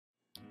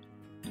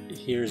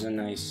Here's a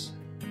nice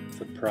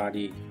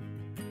Viprati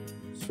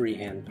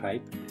freehand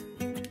pipe.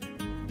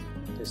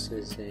 This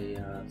is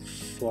a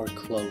 4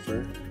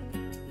 Clover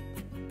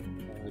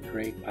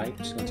grade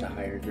pipe, so it's a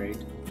higher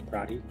grade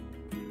Viprati,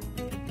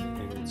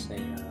 and it's a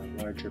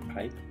larger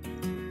pipe,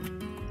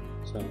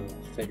 so it'll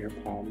fit your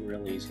palm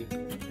real easy.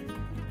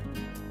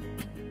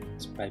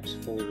 This pipe's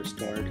fully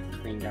restored,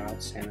 cleaned out,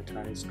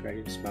 sanitized,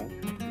 ready to smoke,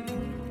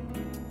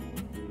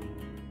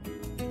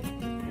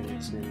 and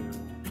it's in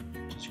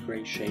just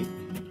great shape.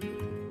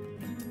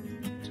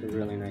 It's a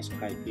really nice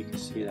pipe. You can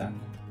see that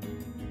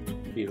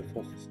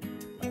beautiful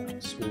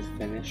smooth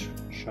finish,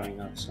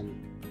 showing off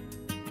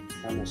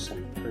almost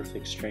some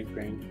perfect straight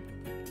grain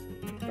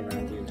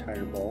around the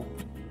entire bowl.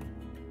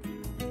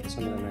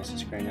 Some of the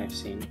nicest grain I've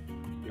seen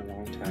in a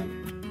long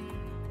time.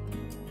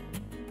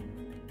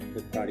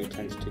 Viprati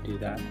tends to do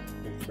that,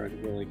 and for a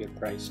really good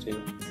price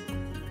too.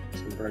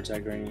 Some bird's eye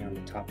graining on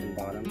the top and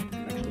bottom,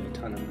 actually a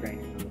ton of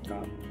graining on the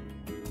top.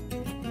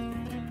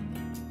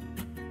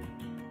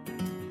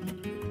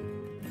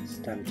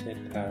 Stem tip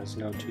has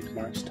no tooth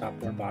marks, top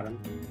or bottom.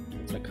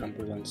 It's a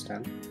Cumberland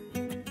stem.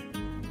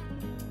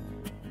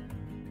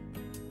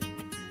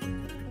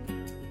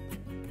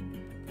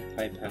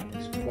 Pipe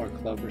has 4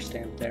 Clover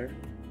stamped there,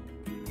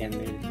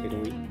 handmade in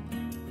Italy.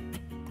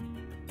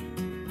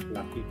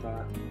 La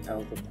Pipa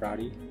El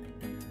Viprati.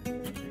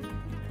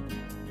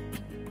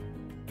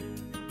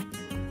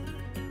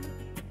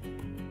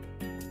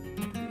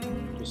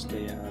 Just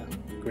a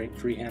great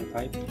freehand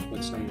pipe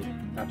with some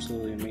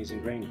absolutely amazing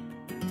grain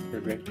for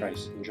a great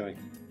price. Enjoy.